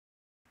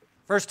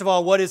First of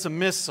all, what is a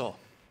missal?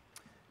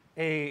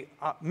 A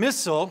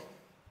missal,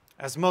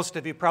 as most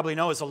of you probably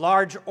know, is a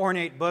large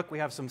ornate book. We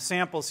have some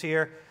samples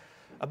here.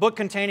 A book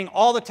containing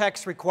all the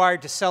texts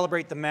required to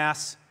celebrate the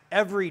Mass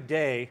every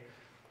day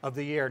of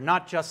the year,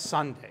 not just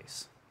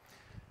Sundays.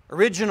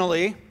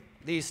 Originally,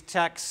 these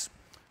texts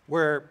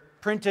were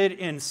printed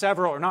in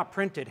several, or not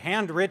printed,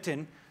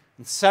 handwritten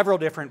in several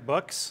different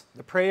books.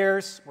 The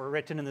prayers were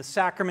written in the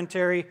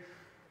sacramentary,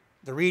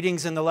 the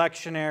readings in the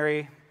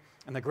lectionary,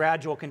 and the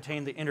gradual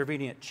contained the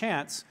intervenient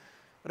chants.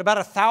 But about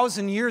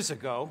 1,000 years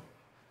ago,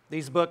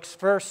 these books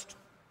first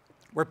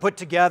were put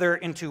together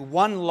into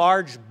one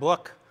large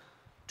book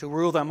to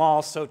rule them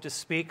all, so to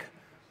speak,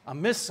 a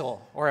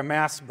missal or a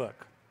mass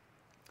book.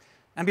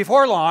 And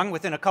before long,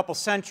 within a couple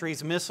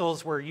centuries,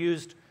 missals were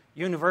used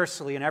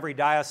universally in every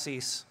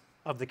diocese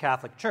of the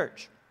Catholic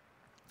Church.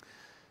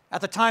 At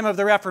the time of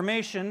the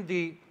Reformation,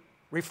 the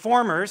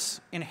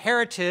Reformers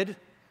inherited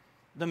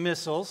the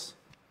missals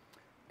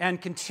and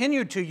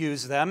continued to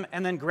use them,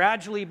 and then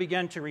gradually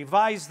began to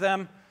revise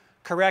them,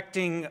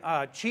 correcting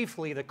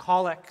chiefly the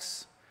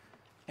collects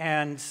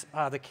and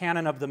the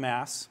canon of the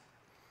Mass.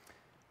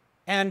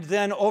 And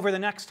then over the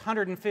next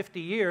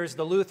 150 years,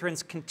 the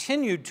Lutherans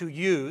continued to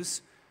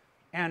use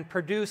and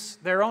produce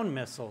their own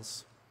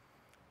missals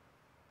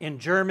in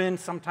German,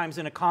 sometimes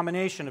in a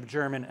combination of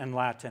German and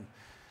Latin.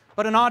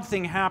 But an odd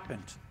thing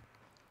happened.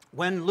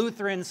 When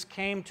Lutherans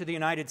came to the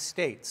United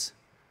States,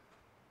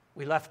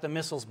 we left the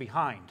missals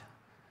behind.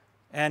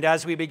 And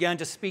as we began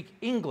to speak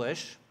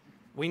English,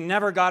 we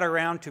never got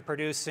around to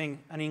producing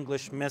an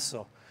English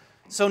missal.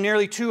 So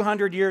nearly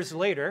 200 years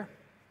later,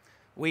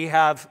 we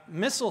have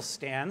missal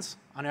stands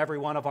on every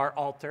one of our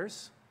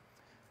altars,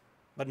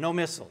 but no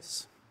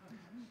missals.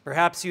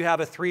 Perhaps you have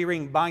a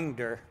 3-ring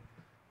binder.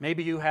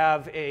 Maybe you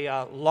have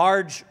a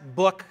large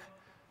book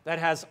that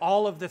has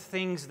all of the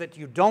things that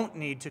you don't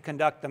need to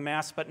conduct the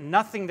Mass, but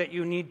nothing that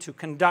you need to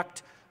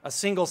conduct a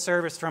single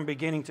service from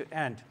beginning to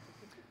end.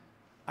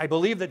 I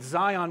believe that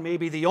Zion may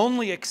be the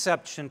only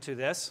exception to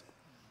this,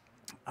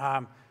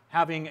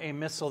 having a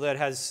missal that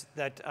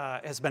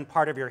has been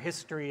part of your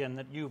history and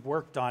that you've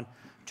worked on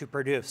to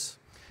produce.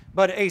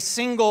 But a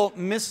single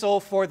missal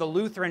for the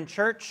Lutheran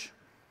Church,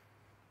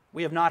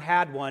 we have not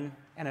had one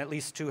in at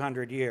least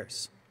 200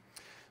 years.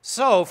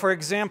 So, for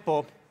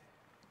example,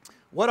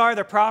 what are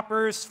the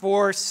propers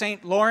for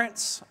St.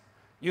 Lawrence,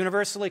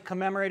 universally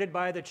commemorated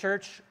by the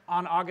Church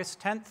on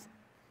August 10th?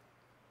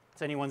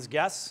 It's anyone's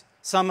guess.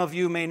 Some of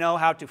you may know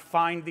how to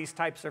find these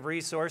types of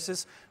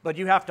resources, but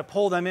you have to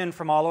pull them in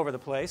from all over the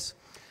place.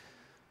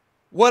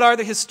 What are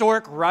the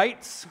historic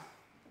rites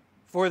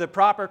for the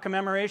proper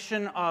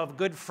commemoration of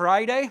Good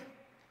Friday?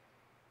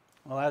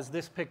 Well, as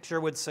this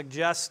picture would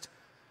suggest,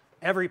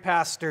 every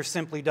pastor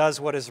simply does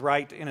what is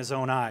right in his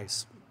own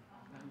eyes.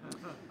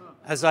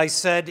 As I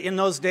said, in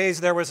those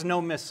days there was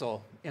no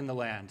missal in the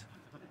land.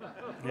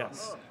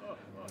 Yes.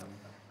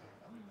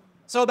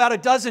 So about a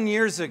dozen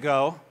years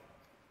ago,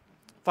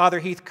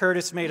 Father Heath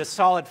Curtis made a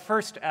solid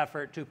first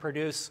effort to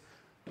produce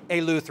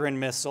a Lutheran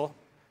missal.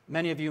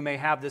 Many of you may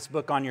have this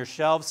book on your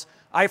shelves.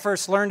 I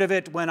first learned of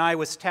it when I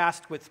was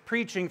tasked with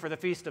preaching for the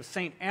Feast of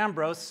St.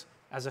 Ambrose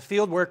as a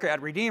field worker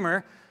at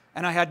Redeemer,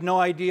 and I had no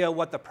idea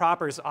what the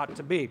propers ought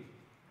to be.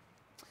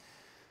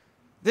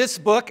 This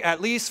book,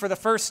 at least for the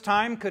first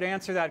time, could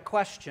answer that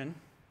question,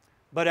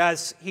 but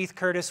as Heath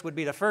Curtis would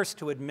be the first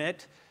to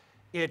admit,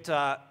 it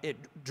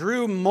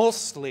drew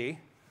mostly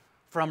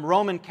from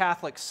Roman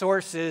Catholic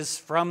sources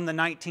from the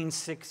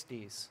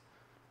 1960s.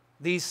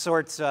 These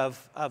sorts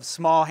of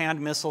small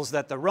hand missals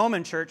that the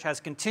Roman Church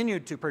has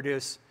continued to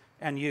produce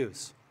and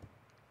use.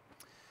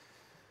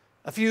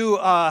 A few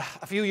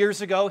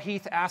years ago,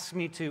 Heath asked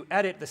me to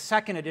edit the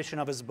second edition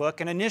of his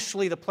book, and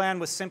initially the plan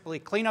was simply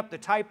clean up the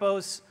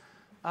typos,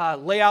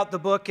 lay out the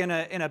book in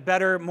a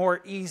better,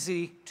 more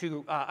easy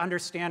to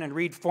understand and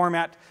read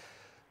format.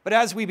 But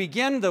as we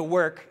began the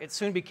work, it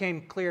soon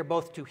became clear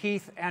both to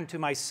Heath and to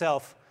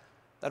myself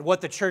that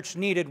what the church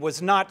needed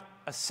was not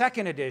a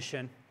second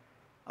edition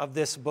of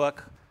this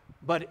book,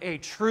 but a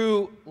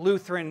true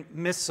Lutheran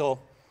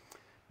missal,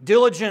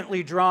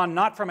 diligently drawn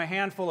not from a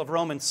handful of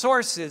Roman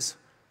sources,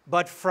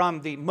 but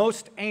from the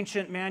most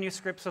ancient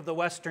manuscripts of the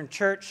Western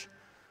Church,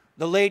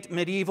 the late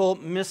medieval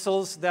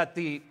missals that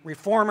the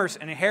Reformers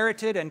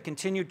inherited and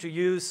continued to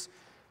use,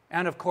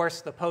 and of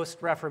course the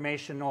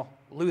post-Reformational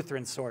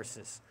Lutheran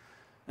sources.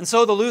 And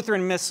so the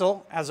Lutheran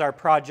Missal, as our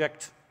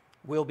project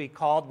will be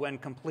called when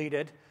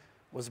completed,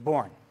 was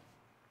born.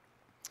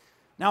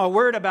 Now, a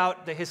word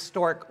about the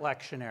historic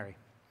lectionary.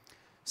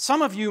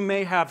 Some of you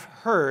may have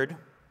heard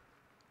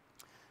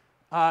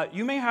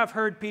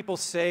people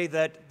say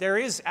that there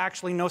is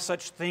actually no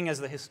such thing as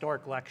the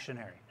historic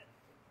lectionary.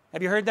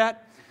 Have you heard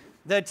that?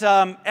 That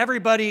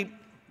everybody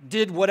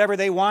did whatever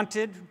they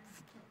wanted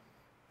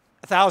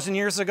 1,000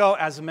 years ago,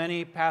 as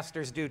many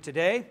pastors do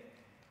today.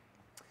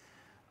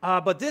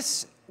 But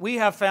this we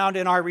have found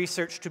in our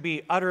research to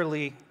be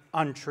utterly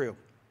untrue.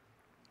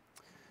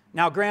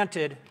 Now,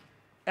 granted,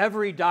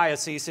 every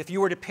diocese, if you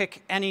were to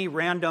pick any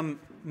random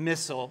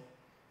missal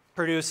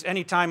produced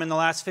any time in the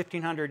last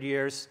 1,500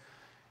 years,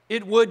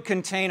 it would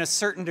contain a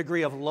certain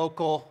degree of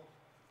local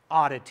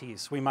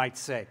oddities, we might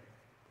say.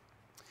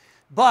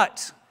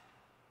 But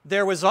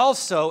there was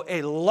also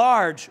a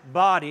large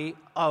body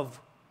of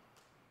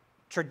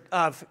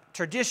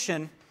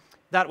tradition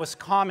that was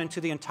common to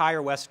the entire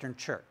Western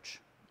Church.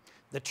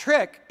 The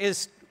trick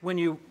is when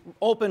you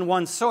open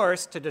one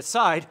source to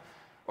decide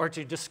or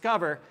to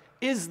discover,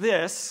 is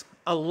this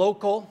a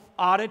local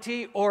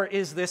oddity or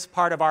is this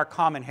part of our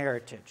common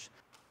heritage?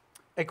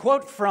 A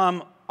quote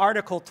from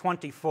Article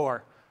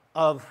 24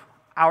 of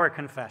our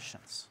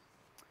confessions.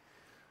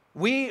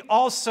 We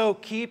also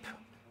keep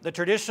the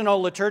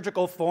traditional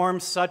liturgical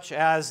forms such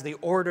as the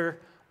order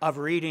of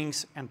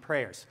readings and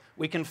prayers.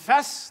 We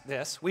confess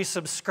this, we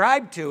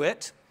subscribe to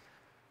it.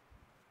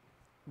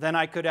 Then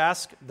I could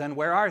ask, then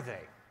where are they?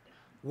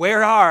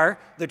 Where are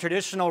the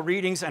traditional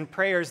readings and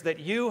prayers that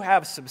you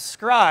have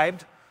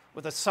subscribed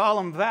with a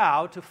solemn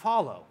vow to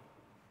follow?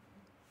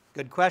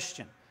 Good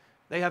question.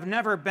 They have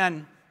never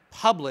been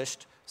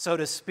published, so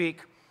to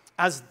speak,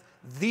 as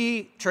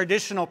the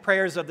traditional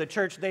prayers of the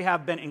church. They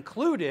have been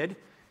included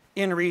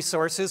in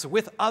resources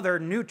with other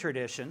new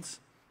traditions,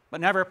 but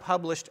never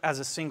published as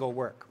a single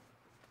work.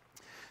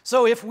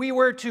 So if we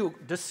were to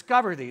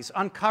discover these,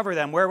 uncover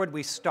them, where would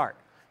we start?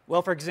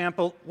 Well, for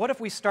example, what if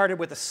we started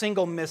with a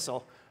single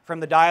missal from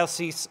the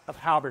Diocese of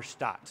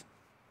Halberstadt?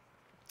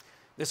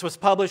 This was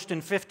published in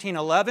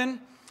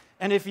 1511,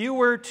 and if you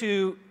were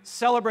to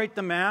celebrate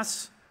the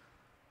Mass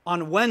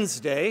on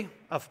Wednesday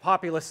of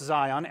Populus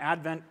Zion,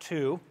 Advent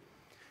 2,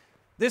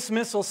 this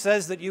missal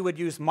says that you would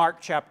use Mark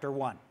chapter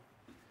 1.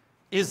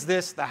 Is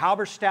this the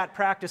Halberstadt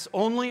practice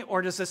only,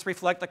 or does this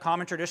reflect the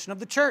common tradition of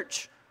the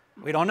church?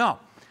 We don't know.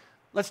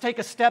 Let's take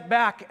a step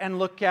back and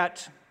look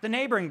at the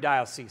neighboring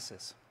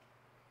dioceses.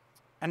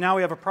 And now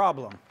we have a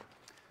problem.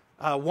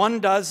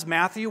 One does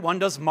Matthew, one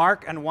does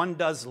Mark, and one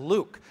does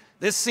Luke.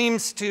 This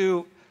seems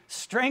to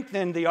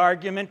strengthen the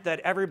argument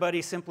that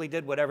everybody simply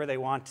did whatever they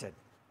wanted.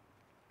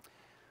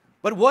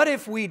 But what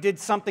if we did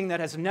something that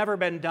has never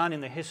been done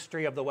in the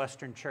history of the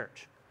Western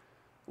Church?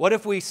 What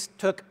if we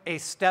took a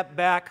step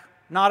back,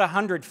 not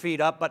 100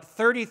 feet up, but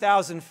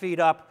 30,000 feet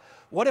up?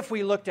 What if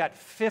we looked at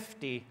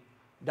 50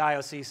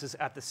 dioceses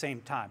at the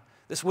same time?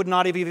 This would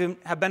not even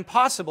have been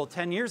possible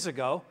 10 years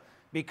ago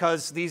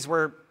because these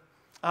were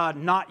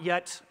not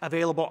yet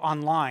available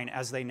online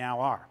as they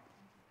now are.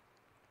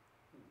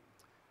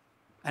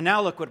 And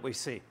now look what we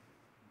see.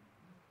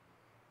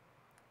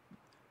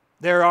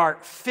 There are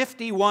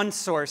 51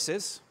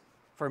 sources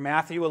for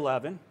Matthew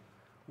 11,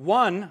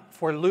 1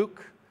 for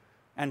Luke,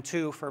 and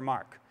 2 for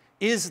Mark.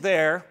 Is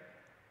there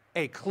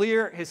a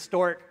clear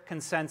historic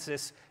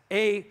consensus,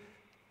 a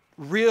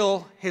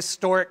real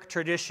historic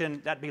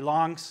tradition that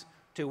belongs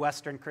to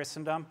Western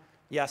Christendom?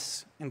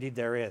 Yes, indeed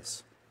there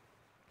is.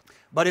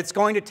 But it's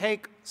going to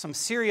take some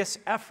serious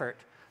effort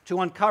to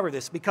uncover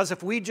this, because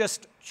if we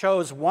just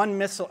chose one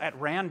missal at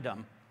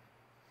random,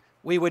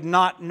 we would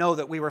not know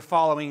that we were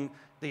following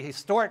the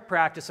historic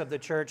practice of the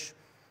church.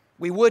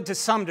 We would to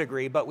some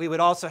degree, but we would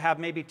also have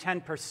maybe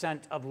 10%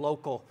 of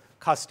local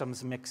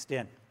customs mixed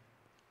in.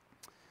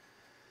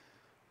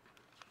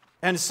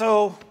 And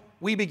so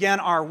we began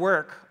our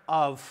work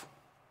of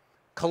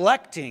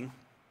collecting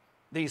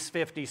these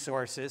 50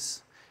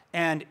 sources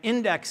and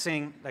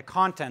indexing the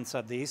contents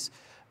of these.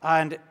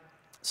 And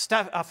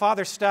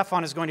Father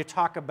Stefan is going to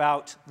talk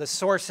about the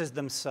sources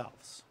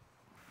themselves.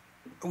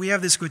 We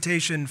have this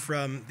quotation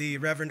from the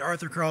Reverend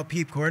Arthur Carl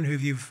Peepcorn, who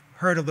you've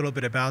heard a little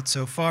bit about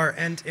so far,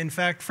 and in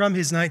fact from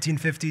his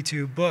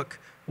 1952 book,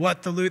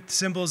 What the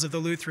Symbols of the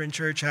Lutheran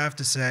Church Have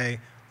to Say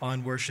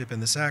on Worship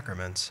and the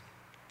Sacraments.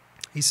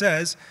 He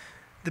says,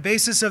 "The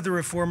basis of the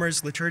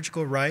Reformers'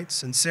 liturgical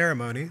rites and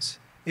ceremonies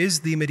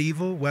is the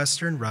medieval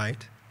Western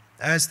Rite,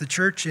 as the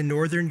Church in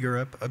Northern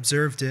Europe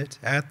observed it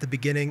at the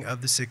beginning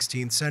of the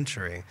 16th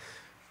century."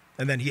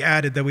 And then he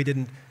added, that we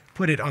didn't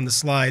put it on the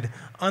slide,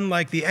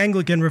 "Unlike the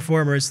Anglican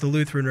Reformers, the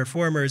Lutheran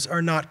Reformers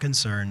are not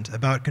concerned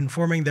about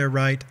conforming their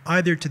rite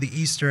either to the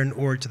Eastern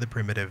or to the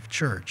primitive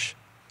Church."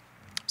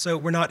 So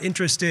we're not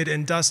interested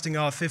in dusting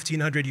off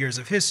 1,500 years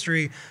of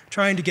history,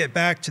 trying to get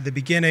back to the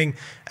beginning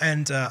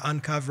and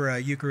uncover a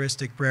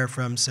Eucharistic prayer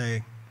from,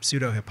 say,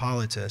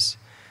 Pseudo-Hippolytus.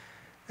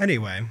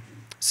 Anyway,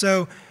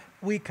 so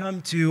we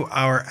come to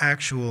our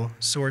actual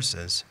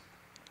sources.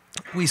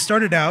 We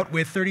started out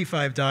with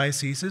 35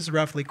 dioceses,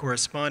 roughly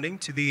corresponding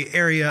to the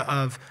area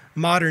of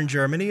modern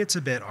Germany. It's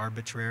a bit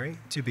arbitrary,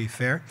 to be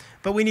fair,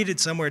 but we needed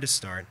somewhere to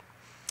start.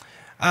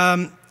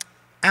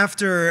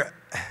 After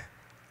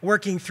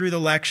working through the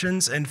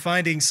lections and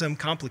finding some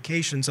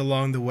complications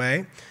along the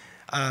way,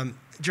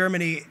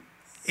 Germany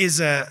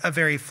is a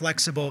very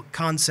flexible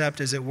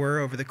concept, as it were,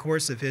 over the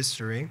course of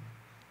history.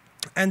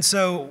 And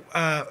so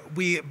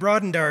we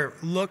broadened our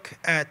look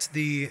at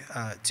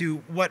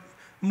to what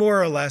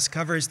more or less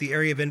covers the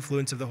area of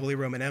influence of the Holy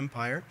Roman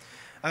Empire.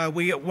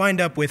 We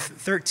wind up with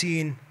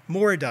 13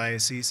 more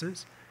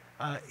dioceses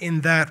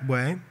in that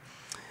way.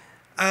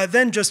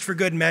 Then, just for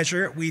good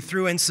measure, we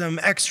threw in some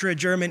extra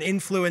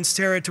German-influenced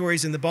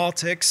territories in the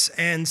Baltics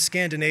and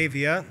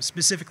Scandinavia,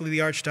 specifically the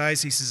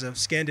archdioceses of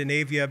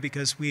Scandinavia,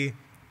 because we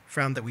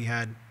found that we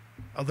had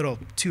a little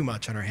too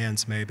much on our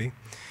hands, maybe.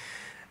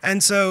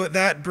 And so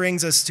that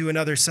brings us to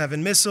another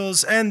 7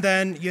 missals, and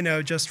then,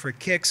 just for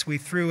kicks, we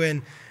threw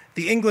in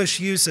the English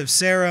use of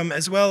Sarum,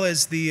 as well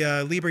as the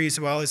Liber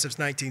Usualis of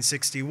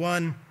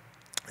 1961.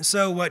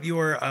 So what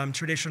your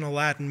traditional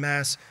Latin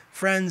Mass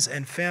friends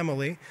and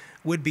family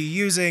would be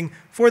using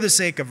for the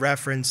sake of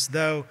reference,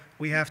 though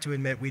we have to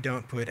admit we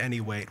don't put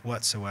any weight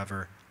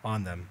whatsoever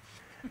on them.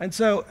 And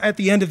so at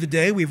the end of the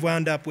day, we've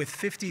wound up with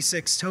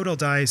 56 total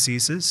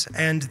dioceses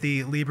and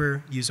the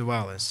Liber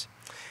Usualis.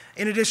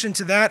 In addition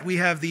to that, we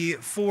have the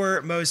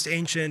 4 most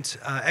ancient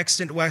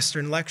extant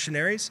Western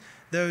lectionaries.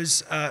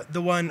 Those,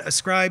 the one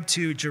ascribed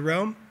to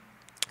Jerome,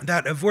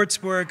 that of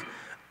Würzburg,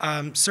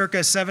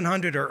 circa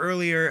 700 or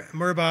earlier,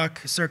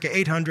 Murbach, circa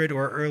 800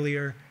 or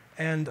earlier,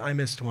 and I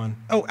missed one.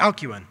 Oh,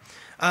 Alcuin,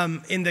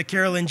 in the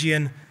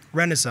Carolingian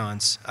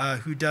Renaissance,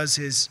 who does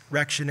his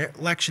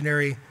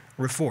lectionary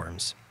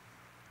reforms.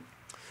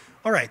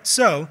 All right,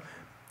 so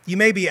you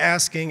may be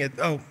asking,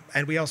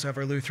 and we also have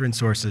our Lutheran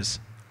sources,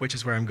 which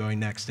is where I'm going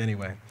next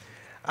anyway.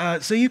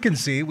 So you can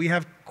see we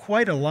have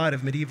quite a lot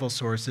of medieval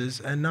sources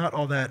and not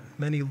all that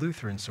many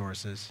Lutheran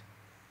sources.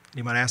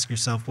 You might ask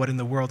yourself, what in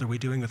the world are we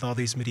doing with all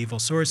these medieval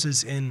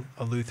sources in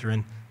a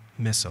Lutheran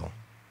missal?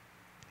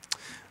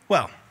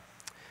 Well,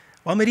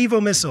 while medieval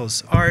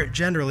missals are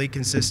generally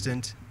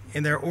consistent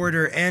in their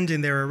order and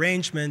in their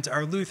arrangement,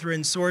 our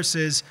Lutheran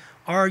sources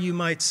are, you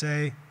might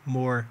say,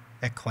 more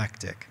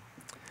eclectic.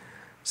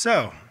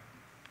 So,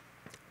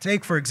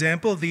 take, for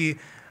example, the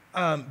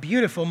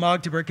beautiful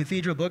Magdeburg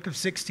Cathedral Book of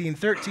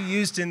 1630,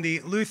 used in the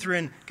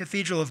Lutheran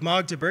Cathedral of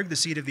Magdeburg, the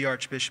seat of the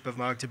Archbishop of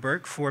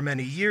Magdeburg, for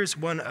many years,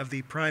 one of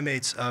the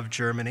primates of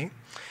Germany.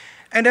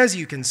 And as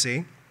you can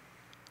see,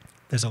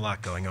 there's a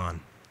lot going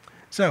on.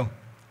 So,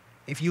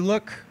 if you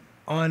look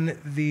on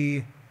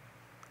the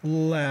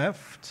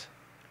left,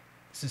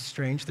 this is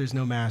strange, there's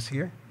no Mass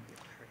here.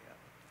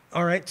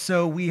 All right,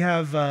 so we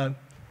have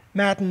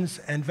Matins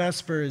and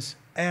Vespers,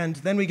 and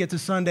then we get to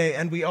Sunday,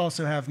 and we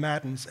also have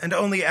Matins. And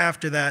only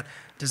after that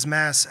does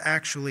Mass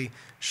actually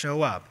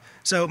show up.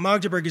 So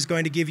Magdeburg is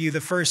going to give you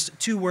the first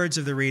 2 words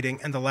of the reading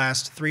and the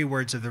last 3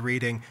 words of the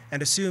reading,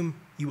 and assume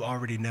you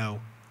already know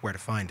where to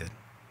find it.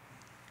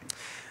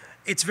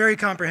 It's very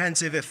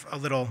comprehensive, if a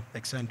little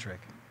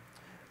eccentric.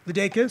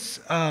 Leudecus,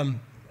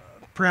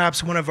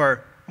 perhaps one of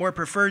our more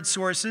preferred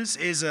sources,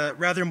 is a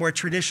rather more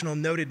traditional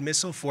noted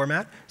missal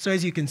format. So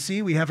as you can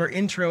see, we have our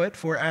introit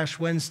for Ash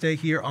Wednesday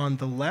here on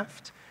the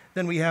left.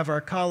 Then we have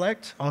our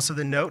collect, also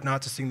the note,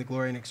 not to sing the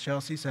Gloria in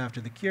Excelsis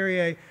after the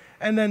Kyrie,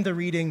 and then the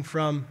reading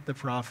from the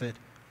prophet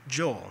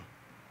Joel.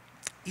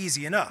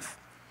 Easy enough.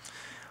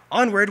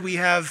 Onward, we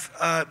have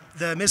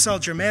the Missal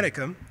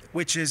Germanicum,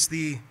 which is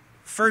the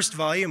first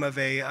volume of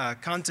a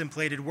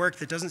contemplated work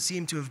that doesn't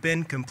seem to have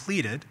been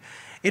completed.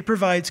 It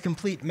provides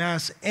complete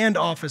Mass and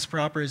office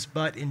propers,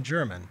 but in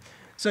German.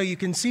 So you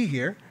can see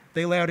here,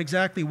 they lay out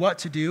exactly what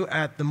to do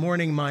at the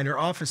morning minor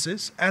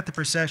offices, at the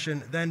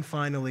procession, then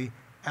finally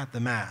at the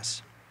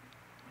Mass.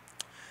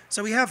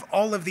 So we have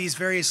all of these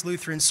various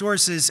Lutheran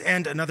sources,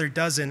 and another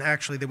dozen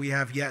actually that we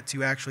have yet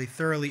to actually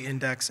thoroughly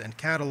index and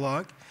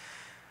catalog.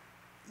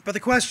 But the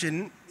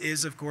question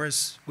is, of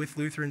course, with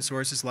Lutheran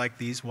sources like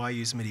these, why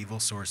use medieval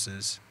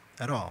sources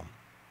at all?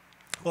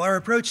 Well, our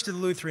approach to the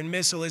Lutheran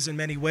Missal is in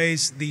many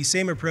ways the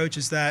same approach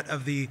as that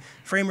of the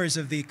framers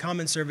of the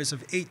Common Service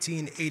of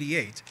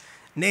 1888.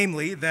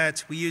 Namely,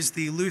 that we use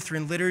the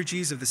Lutheran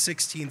liturgies of the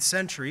 16th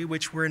century,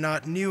 which were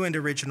not new and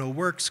original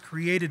works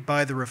created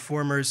by the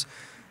Reformers,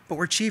 but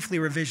were chiefly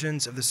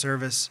revisions of the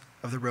service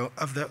of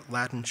the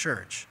Latin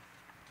Church.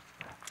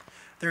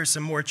 There are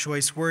some more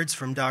choice words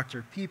from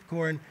Dr.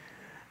 Piepkorn.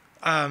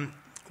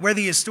 Where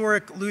the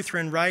historic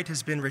Lutheran rite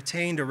has been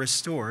retained or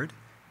restored,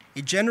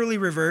 it generally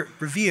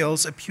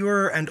reveals a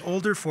purer and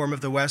older form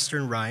of the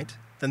Western rite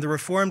than the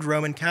Reformed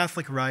Roman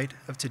Catholic rite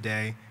of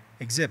today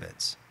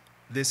exhibits.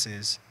 This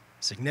is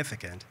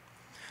significant.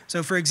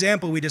 So, for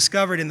example, we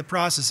discovered in the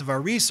process of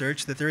our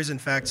research that there is in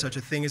fact such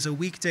a thing as a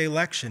weekday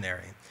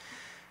lectionary.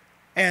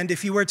 And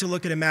if you were to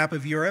look at a map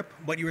of Europe,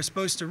 what you were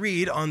supposed to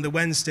read on the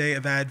Wednesday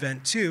of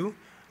Advent 2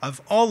 of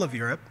all of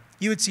Europe,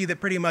 you would see that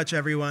pretty much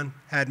everyone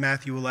had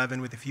Matthew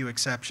 11 with a few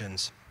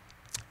exceptions.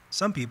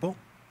 Some people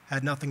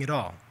had nothing at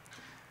all.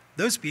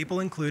 Those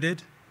people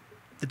included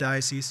the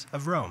Diocese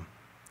of Rome.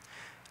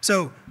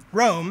 So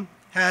Rome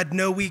had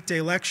no weekday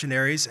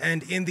lectionaries,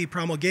 and in the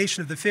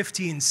promulgation of the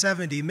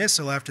 1570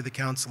 Missal after the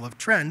Council of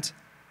Trent,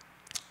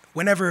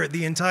 when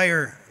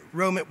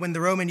the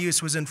Roman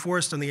use was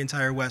enforced on the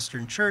entire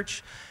Western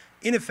Church,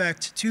 in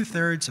effect,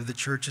 2/3 of the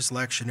Church's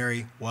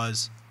lectionary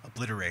was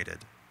obliterated.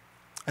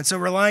 And so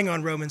relying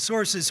on Roman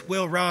sources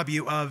will rob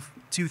you of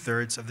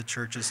 2/3 of the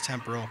Church's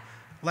temporal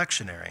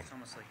lectionary. It's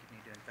almost like you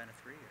need to invent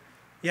a 3 year.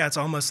 Yeah, it's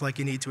almost like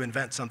you need to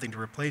invent something to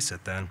replace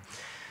it then.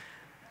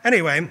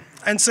 Anyway,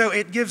 and so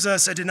it gives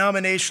us a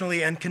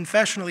denominationally and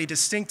confessionally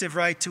distinctive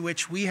rite to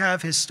which we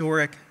have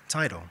historic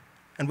title,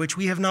 and which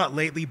we have not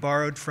lately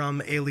borrowed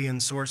from alien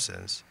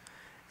sources.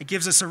 It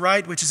gives us a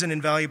rite which is an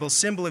invaluable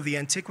symbol of the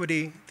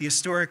antiquity, the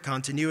historic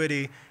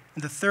continuity,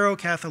 and the thorough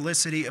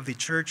Catholicity of the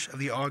Church of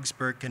the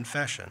Augsburg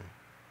Confession.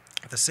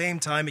 At the same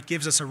time, it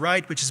gives us a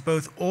rite which is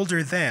both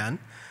older than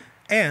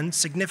and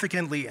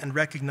significantly and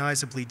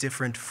recognizably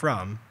different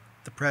from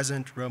the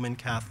present Roman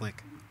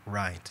Catholic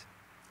rite.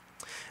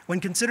 When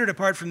considered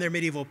apart from their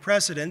medieval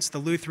precedents, the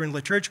Lutheran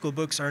liturgical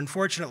books are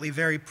unfortunately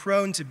very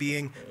prone to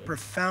being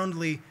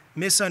profoundly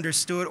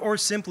misunderstood or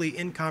simply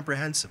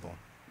incomprehensible.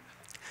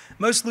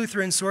 Most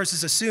Lutheran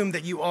sources assume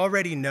that you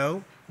already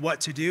know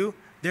what to do.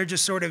 They're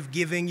just sort of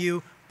giving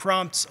you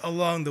prompts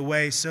along the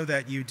way so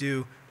that you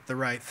do the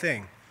right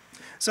thing.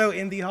 So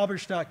in the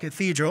Halberstadt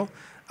Cathedral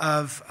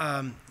of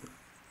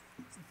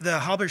the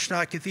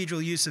Halberstadt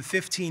Cathedral use of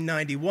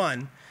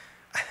 1591,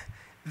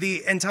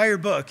 the entire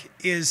book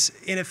is,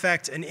 in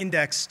effect, an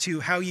index to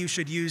how you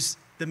should use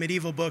the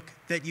medieval book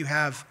that you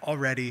have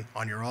already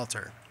on your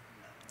altar.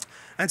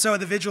 And so at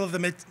the Vigil of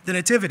the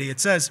Nativity,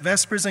 it says,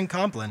 Vespers and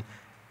Compline,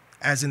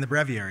 as in the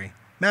breviary.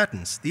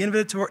 Matins, the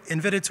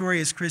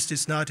Invitatorius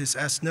Christus Natus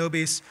est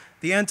Nobis,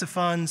 the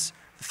antiphons,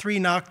 the three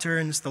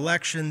nocturnes, the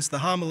lections, the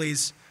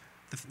homilies,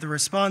 the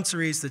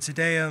responsories, the Te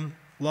Deum,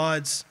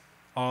 lauds,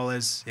 all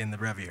is in the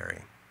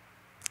breviary,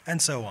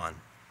 and so on.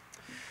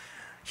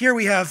 Here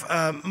we have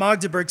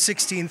Magdeburg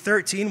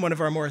 1613, one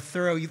of our more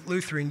thorough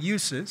Lutheran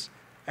uses.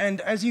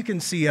 And as you can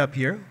see up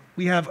here,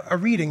 we have a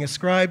reading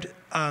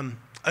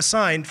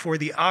assigned for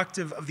the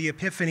octave of the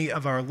Epiphany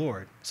of our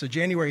Lord. So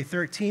January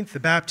 13th, the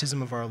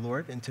baptism of our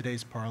Lord in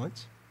today's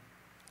parlance.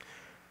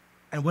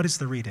 And what is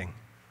the reading?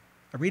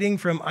 A reading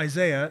from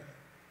Isaiah,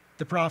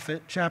 the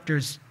prophet,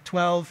 chapters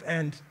 12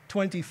 and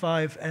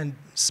 25, and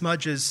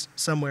smudges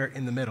somewhere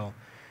in the middle.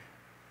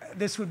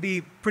 This would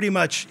be pretty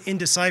much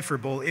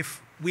indecipherable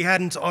if we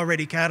hadn't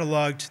already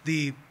cataloged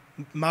the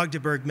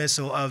Magdeburg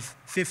Missal of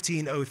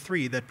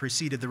 1503 that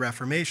preceded the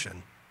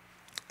Reformation.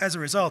 As a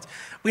result,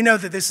 we know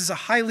that this is a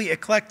highly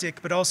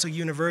eclectic but also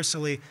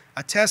universally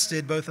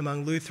attested, both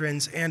among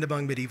Lutherans and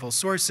among medieval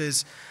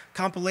sources,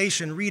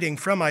 compilation reading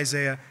from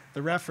Isaiah,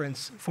 the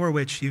reference for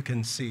which you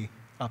can see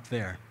up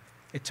there.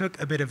 It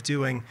took a bit of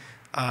doing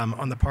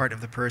on the part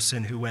of the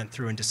person who went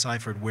through and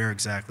deciphered where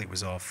exactly it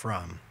was all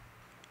from.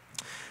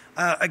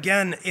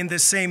 Again, in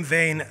this same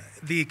vein,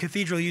 the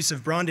cathedral use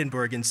of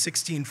Brandenburg in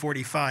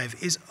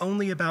 1645 is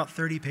only about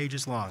 30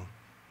 pages long.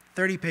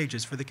 30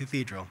 pages for the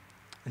cathedral.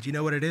 And do you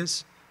know what it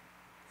is?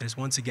 It is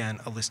once again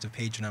a list of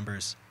page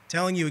numbers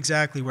telling you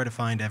exactly where to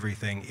find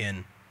everything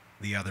in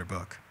the other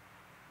book.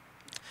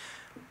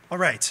 All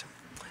right.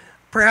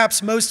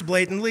 Perhaps most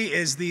blatantly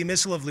is the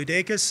Missal of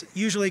Ludicus,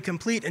 usually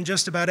complete in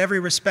just about every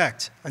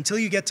respect until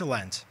you get to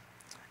Lent.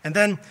 And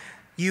then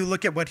you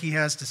look at what he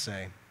has to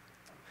say.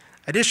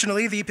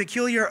 Additionally, the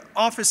peculiar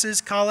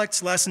offices,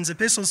 collects, lessons,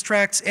 epistles,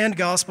 tracts, and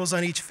gospels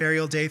on each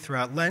ferial day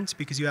throughout Lent,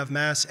 because you have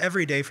Mass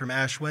every day from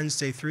Ash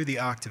Wednesday through the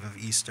octave of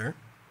Easter,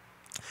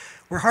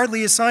 were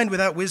hardly assigned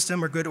without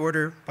wisdom or good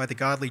order by the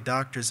godly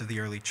doctors of the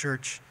early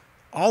church,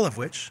 all of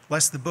which,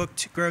 lest the book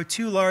grow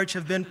too large,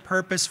 have been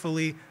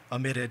purposefully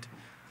omitted,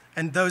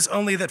 and those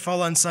only that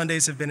fall on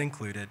Sundays have been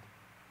included.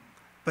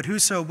 But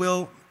whoso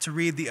will to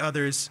read the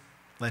others,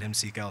 let him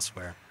seek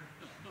elsewhere.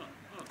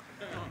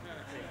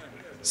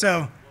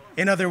 So,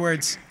 in other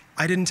words,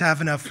 I didn't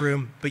have enough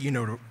room, but you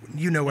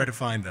know where to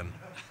find them.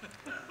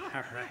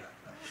 All right.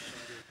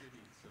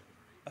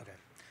 Okay.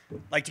 I'd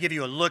like to give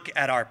you a look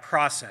at our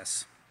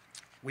process.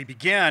 We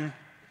began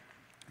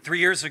 3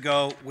 years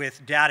ago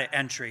with data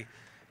entry.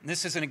 And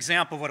this is an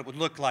example of what it would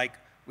look like.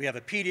 We have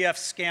a PDF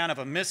scan of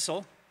a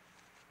missal.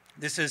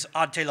 This is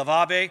ad te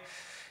lavabe,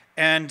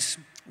 and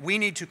we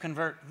need to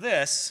convert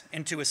this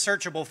into a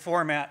searchable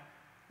format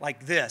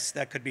like this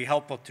that could be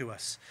helpful to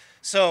us.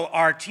 So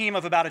our team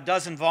of about a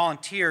dozen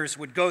volunteers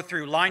would go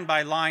through line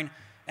by line,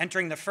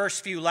 entering the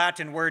first few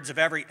Latin words of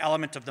every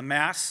element of the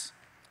Mass,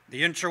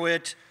 the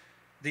introit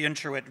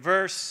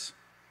verse,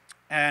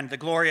 and the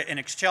Gloria in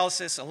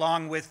Excelsis,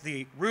 along with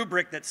the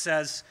rubric that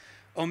says,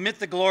 omit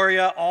the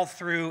Gloria all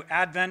through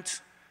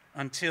Advent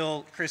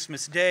until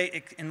Christmas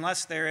Day,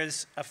 unless there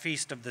is a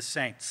feast of the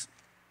saints.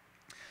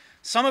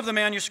 Some of the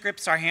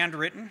manuscripts are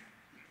handwritten,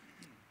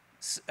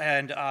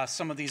 and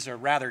some of these are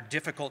rather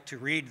difficult to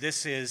read.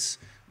 This is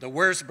the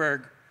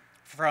Wurzburg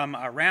from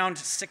around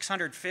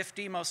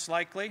 650, most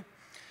likely.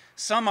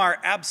 Some are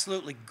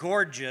absolutely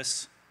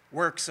gorgeous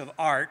works of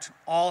art,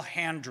 all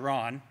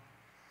hand-drawn,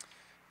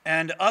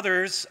 and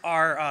others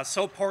are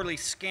so poorly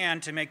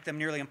scanned to make them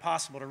nearly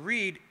impossible to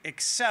read,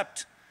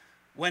 except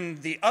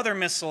when the other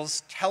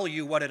missals tell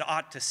you what it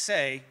ought to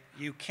say,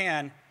 you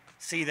can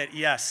see that,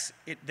 yes,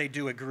 they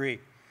do agree.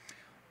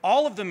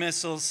 All of the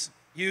missals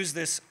use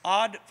this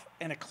odd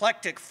and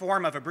eclectic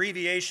form of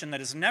abbreviation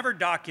that is never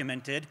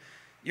documented.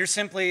 You're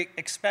simply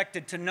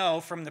expected to know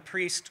from the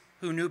priest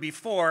who knew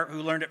before, who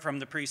learned it from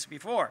the priest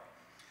before.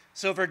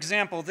 So, for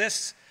example,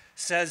 this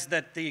says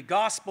that the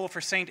gospel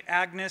for St.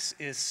 Agnes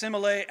is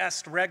simile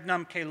est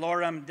regnum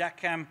caelorem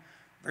decem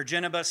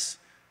virginibus,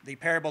 the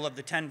parable of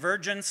the 10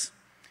 virgins,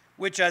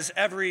 which, as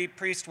every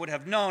priest would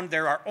have known,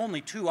 there are only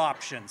two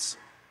options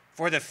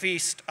for the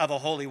feast of a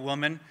holy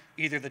woman,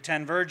 either the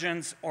 10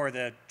 virgins or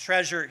the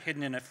treasure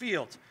hidden in a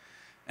field.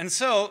 And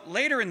so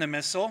later in the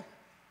Missal,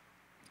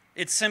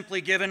 it's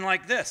simply given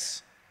like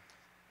this.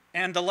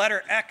 And the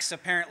letter X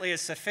apparently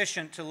is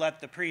sufficient to let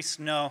the priest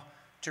know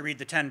to read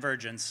the 10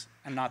 virgins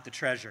and not the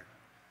treasure.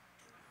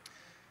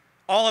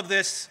 All of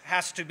this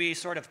has to be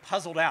sort of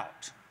puzzled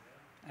out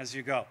as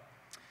you go.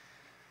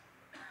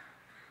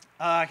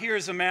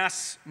 Here's a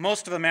mass,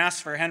 most of a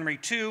mass for Henry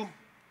II.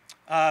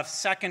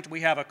 Second,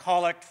 we have a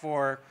collect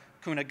for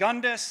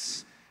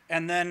Cunegundis,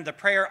 and then the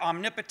prayer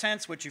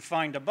Omnipotence, which you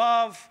find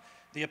above.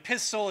 The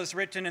epistle is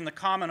written in the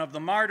Common of the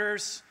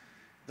Martyrs.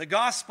 The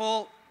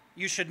gospel,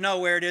 you should know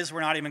where it is.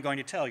 We're not even going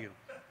to tell you.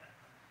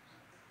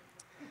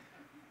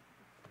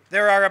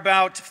 There are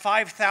about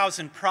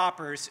 5,000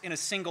 propers in a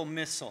single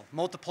missal.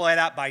 Multiply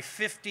that by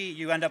 50,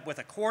 you end up with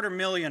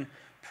 250,000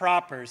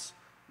 propers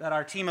that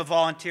our team of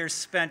volunteers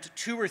spent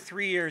 2 or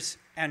 3 years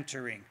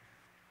entering.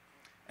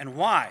 And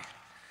why?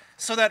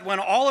 So that when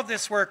all of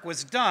this work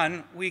was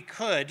done, we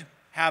could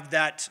have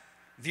that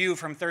view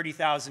from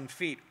 30,000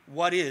 feet.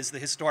 What is the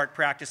historic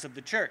practice of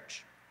the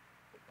church?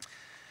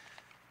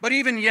 But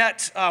even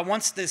yet,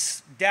 once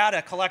this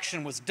data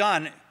collection was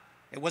done,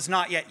 it was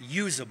not yet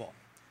usable.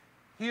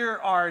 Here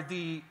are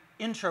the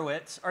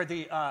introits, or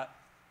the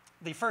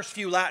first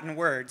few Latin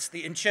words,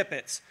 the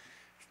incipits,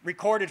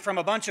 recorded from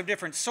a bunch of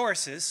different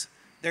sources.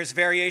 There's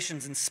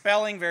variations in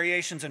spelling,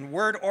 variations in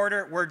word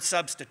order, word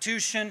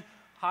substitution,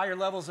 higher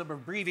levels of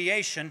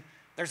abbreviation.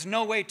 There's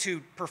no way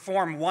to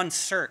perform one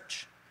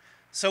search.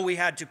 So we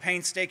had to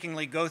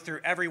painstakingly go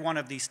through every one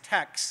of these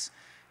texts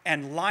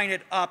and line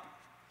it up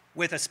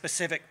with a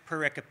specific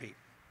pericope.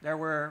 There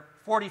were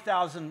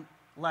 40,000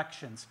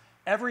 lections.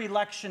 Every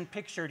lection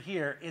pictured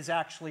here is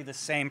actually the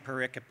same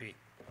pericope.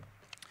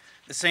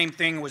 The same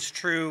thing was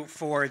true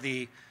for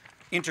the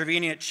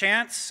intervenient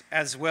chants,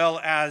 as well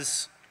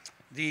as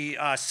the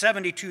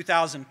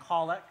 72,000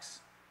 collects.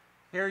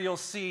 Here you'll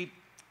see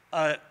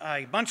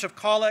a bunch of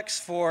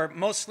collects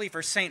mostly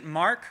for St.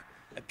 Mark,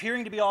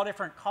 appearing to be all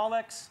different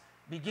collects,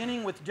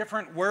 beginning with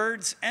different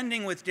words,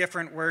 ending with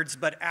different words,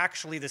 but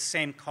actually the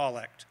same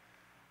collect,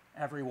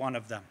 every one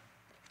of them.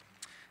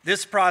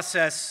 This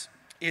process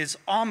is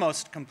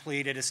almost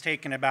complete. It has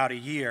taken about a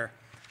year.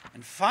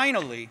 And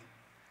finally,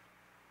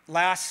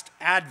 last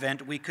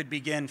Advent, we could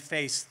begin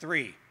phase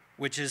 3,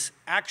 which is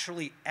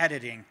actually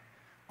editing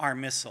our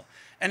missal.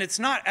 And it's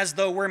not as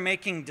though we're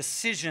making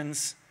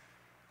decisions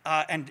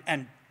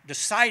and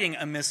deciding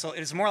a missal.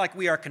 It is more like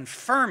we are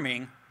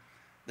confirming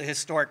the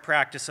historic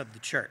practice of the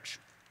church.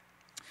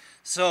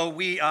 So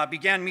we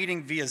began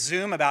meeting via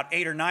Zoom, about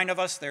 8 or 9 of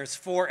us. There's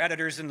 4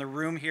 editors in the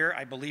room here,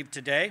 I believe,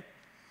 today.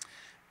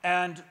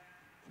 And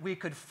we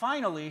could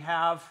finally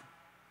have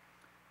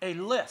a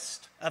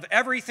list of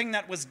everything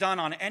that was done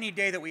on any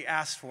day that we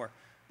asked for.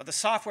 But the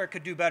software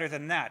could do better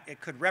than that.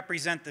 It could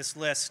represent this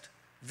list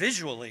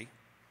visually,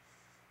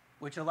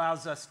 which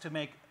allows us to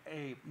make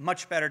a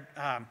much better,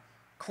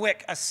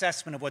 quick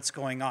assessment of what's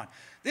going on.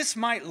 This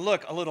might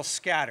look a little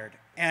scattered,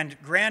 and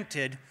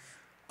granted,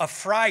 a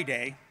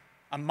Friday,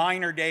 a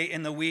minor day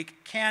in the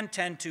week, can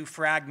tend to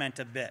fragment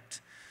a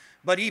bit.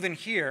 But even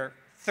here,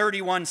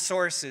 31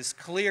 sources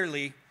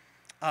clearly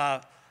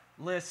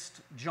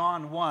list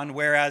John 1,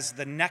 whereas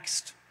the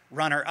next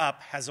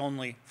runner-up has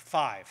only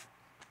 5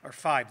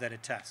 that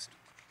attest.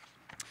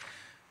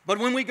 But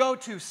when we go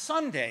to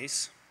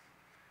Sundays,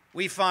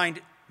 we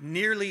find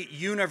nearly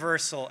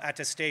universal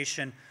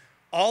attestation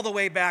all the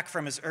way back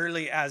from as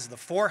early as the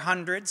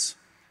 400s,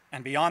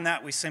 and beyond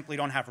that we simply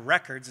don't have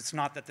records. It's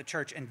not that the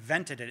church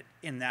invented it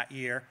in that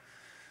year.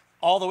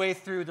 All the way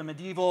through the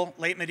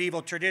late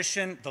medieval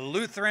tradition, the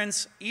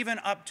Lutherans, even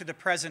up to the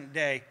present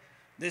day.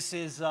 This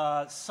is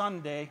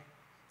Sunday,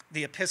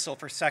 the epistle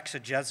for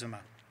Sexagesima.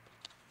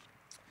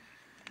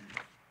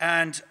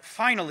 And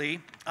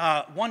finally,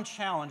 one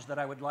challenge that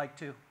I would like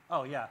to,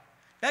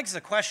 begs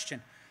the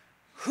question,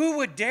 who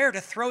would dare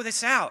to throw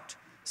this out?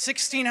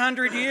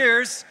 1,600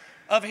 years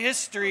of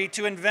history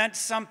to invent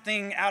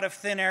something out of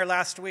thin air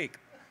last week.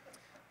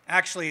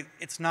 Actually,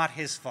 it's not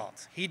his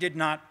fault. He did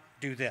not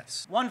do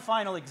this. One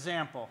final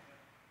example.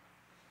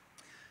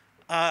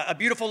 A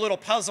beautiful little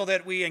puzzle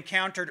that we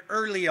encountered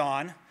early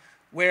on,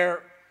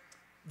 where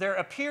there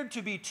appeared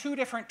to be 2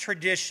 different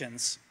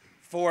traditions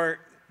for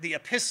the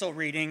epistle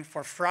reading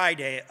for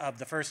Friday of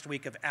the first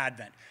week of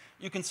Advent.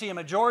 You can see a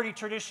majority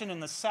tradition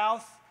in the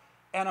south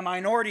and a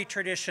minority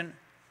tradition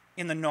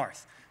in the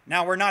north.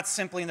 Now, we're not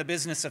simply in the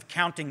business of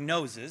counting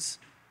noses.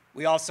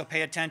 We also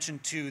pay attention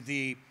to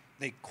the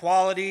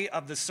quality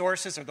of the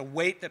sources, or the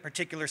weight that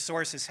particular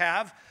sources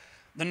have.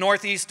 The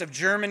northeast of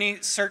Germany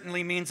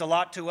certainly means a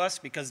lot to us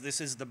because this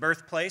is the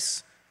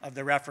birthplace of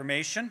the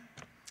Reformation.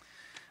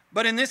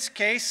 But in this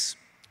case,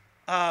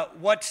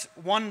 what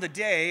won the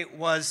day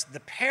was the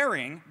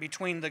pairing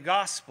between the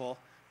gospel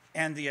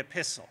and the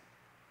epistle.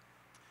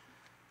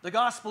 The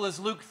gospel is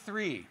Luke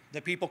 3.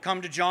 The people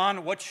come to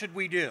John, what should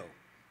we do?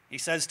 He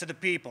says to the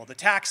people, the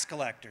tax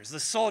collectors, the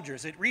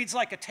soldiers. It reads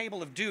like a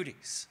table of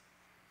duties.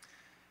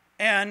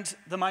 And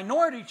the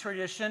minority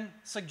tradition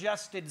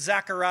suggested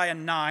Zechariah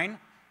 9,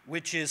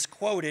 which is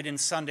quoted in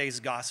Sunday's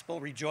gospel,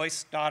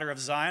 "Rejoice, daughter of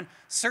Zion,"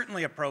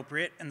 certainly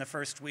appropriate in the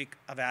first week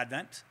of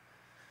Advent.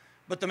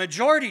 But the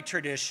majority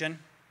tradition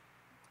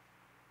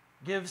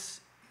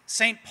gives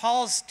St.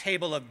 Paul's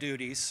table of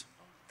duties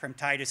from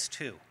Titus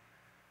 2.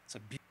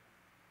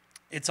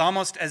 It's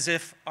almost as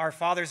if our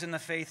fathers in the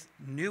faith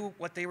knew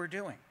what they were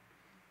doing.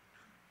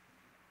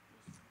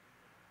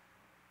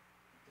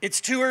 It's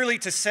too early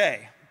to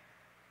say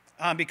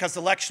because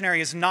the lectionary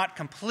is not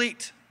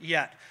complete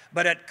yet.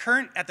 But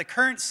at the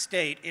current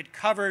state, it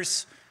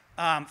covers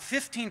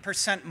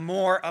 15%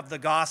 more of the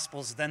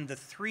Gospels than the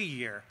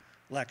 3-year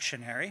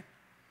lectionary.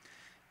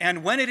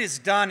 And when it is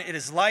done, it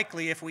is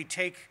likely, if we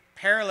take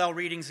parallel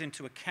readings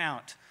into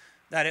account,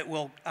 that it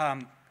will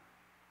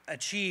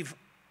achieve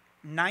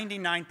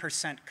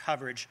 99%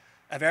 coverage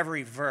of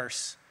every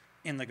verse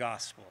in the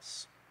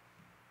Gospels.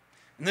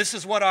 And this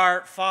is what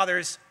our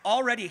fathers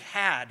already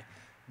had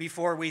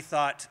before we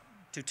thought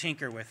to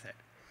tinker with it.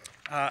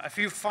 A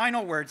few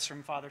final words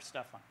from Father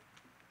Stefan.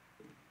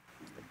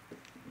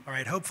 All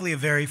right, hopefully a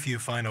very few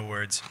final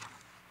words.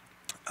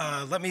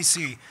 Let me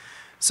see.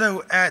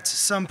 So at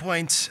some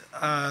point,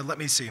 let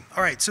me see.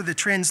 All right, so the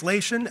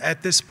translation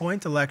at this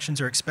point,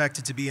 elections are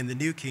expected to be in the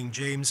New King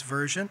James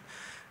Version.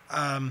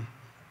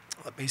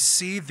 Let me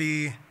see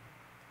the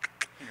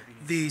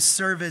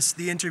service,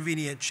 the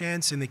intervenient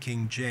chants in the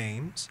King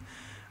James.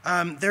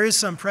 There is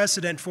some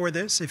precedent for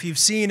this. If you've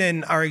seen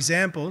in our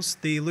examples,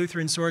 the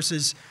Lutheran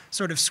sources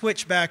sort of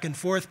switch back and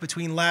forth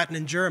between Latin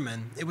and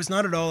German. It was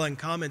not at all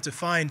uncommon to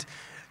find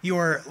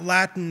your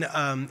Latin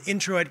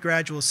introit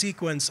gradual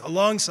sequence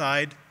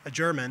alongside a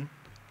German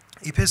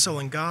epistle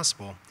and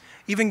gospel.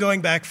 Even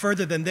going back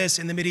further than this,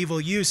 in the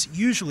medieval use,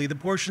 usually the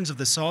portions of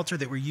the Psalter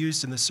that were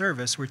used in the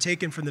service were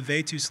taken from the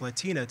Vetus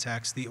Latina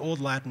text, the Old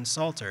Latin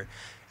Psalter,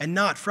 and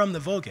not from the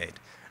Vulgate.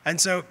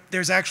 And so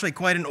there's actually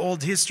quite an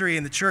old history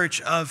in the church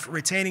of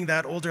retaining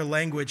that older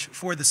language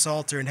for the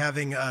Psalter and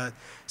having a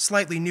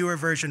slightly newer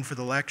version for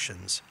the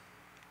lections.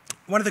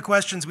 One of the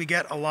questions we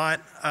get a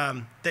lot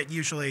that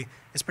usually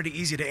is pretty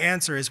easy to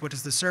answer is, what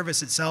does the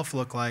service itself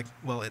look like?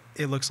 Well,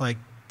 it looks like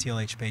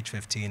TLH page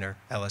 15 or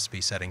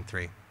LSB setting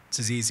 3. It's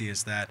as easy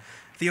as that.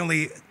 The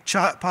only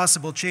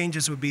possible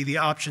changes would be the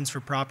options for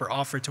proper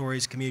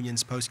offertories,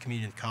 communions,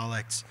 post-communion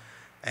collects,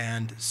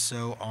 and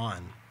so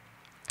on.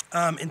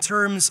 In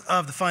terms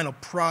of the final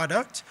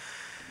product,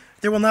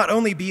 there will not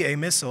only be a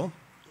missal.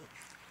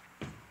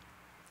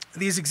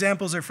 These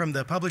examples are from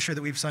the publisher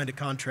that we've signed a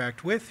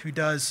contract with, who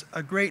does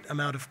a great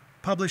amount of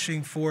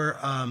publishing for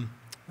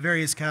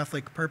various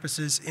Catholic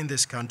purposes in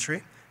this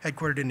country,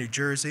 headquartered in New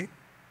Jersey.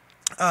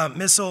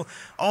 Missal,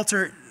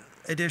 altar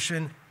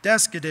edition,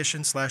 desk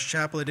edition /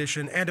 chapel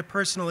edition, and a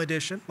personal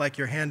edition, like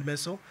your hand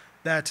missal,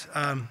 that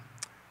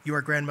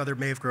your grandmother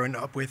may have grown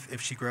up with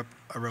if she grew up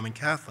a Roman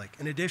Catholic.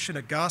 In addition,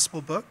 a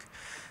gospel book,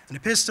 an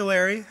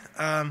epistolary,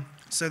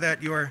 so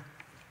that your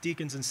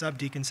deacons and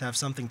subdeacons have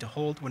something to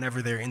hold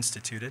whenever they're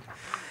instituted,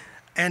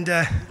 and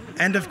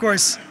of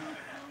course,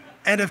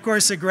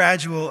 a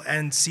gradual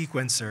and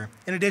sequencer.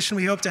 In addition,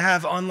 we hope to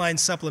have online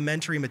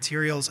supplementary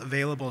materials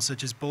available,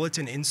 such as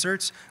bulletin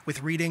inserts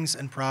with readings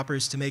and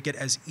propers, to make it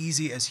as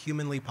easy as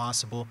humanly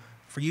possible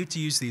for you to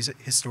use these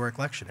historic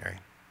lectionary.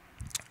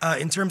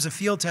 In terms of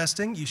field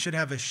testing, you should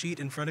have a sheet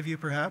in front of you,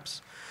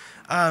 perhaps,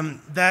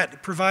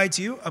 that provides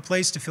you a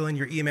place to fill in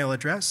your email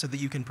address so that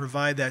you can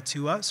provide that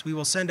to us. We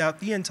will send out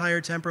the entire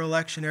temporal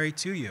lectionary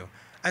to you,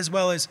 as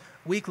well as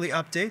weekly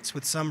updates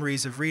with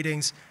summaries of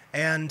readings,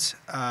 and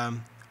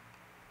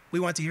we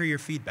want to hear your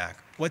feedback.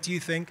 What do you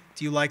think?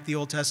 Do you like the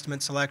Old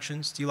Testament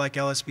selections? Do you like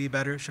LSB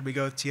better? Should we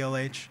go with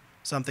TLH?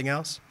 Something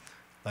else?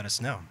 Let us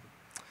know.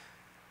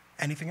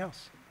 Anything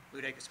else?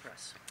 Liturgical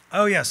Press.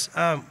 Oh, yes.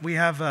 We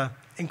have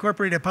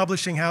incorporated a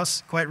publishing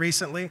house quite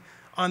recently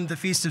on the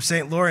Feast of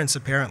St. Lawrence,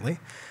 apparently.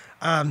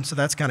 So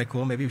that's kind of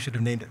cool. Maybe we should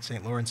have named it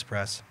St. Lawrence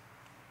Press.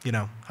 You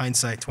know,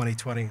 hindsight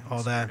 2020,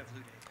 all that.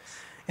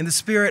 In the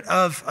spirit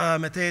of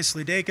Matthias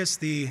Ludecus,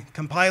 the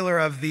compiler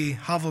of the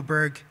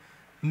Havelberg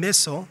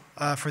Missal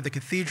for the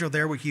cathedral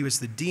there, where he was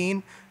the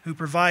dean, who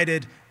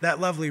provided that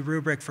lovely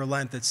rubric for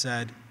Lent that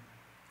said,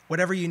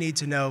 whatever you need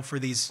to know for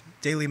these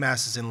daily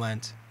masses in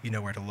Lent, you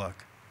know where to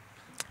look.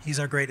 He's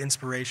our great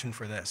inspiration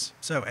for this.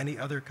 So, any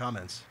other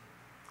comments?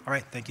 All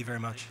right, thank you very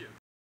much. Thank you.